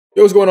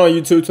Yo, what's going on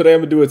YouTube? Today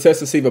I'm going to do a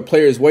test to see if a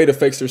player's weight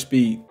affects their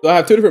speed. So I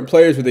have two different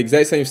players with the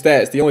exact same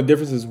stats. The only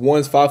difference is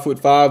one's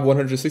 5'5",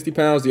 160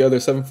 pounds, the other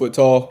 7 foot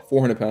tall,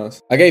 400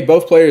 pounds. I gave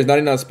both players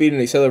 99 speed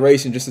and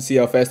acceleration just to see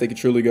how fast they can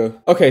truly go.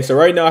 Okay, so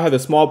right now I have the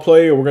small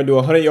player. We're going to do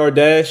a 100-yard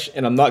dash,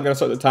 and I'm not going to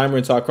start the timer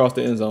until I cross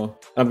the end zone.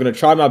 I'm going to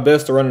try my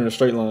best to run in a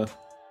straight line.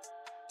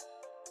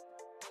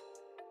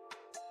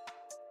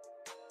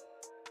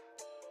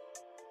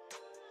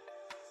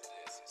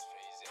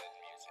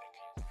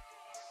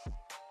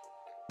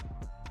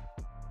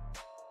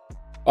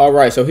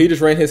 Alright, so he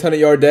just ran his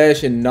 100-yard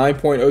dash in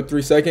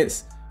 9.03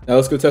 seconds. Now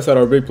let's go test out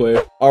our big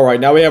player. Alright,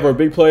 now we have our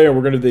big player and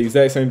we're going to do the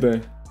exact same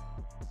thing.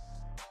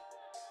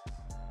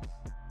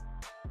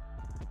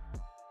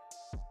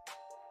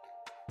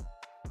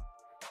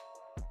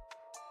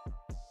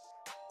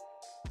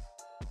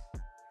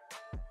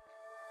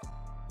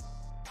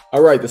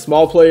 Alright, the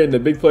small player and the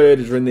big player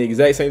just ran the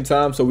exact same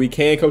time, so we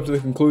can come to the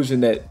conclusion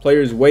that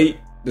players' weight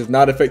does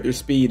not affect their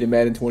speed in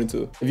Madden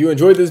 22. If you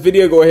enjoyed this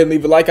video, go ahead and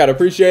leave a like. I'd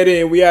appreciate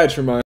it, and we out your mind.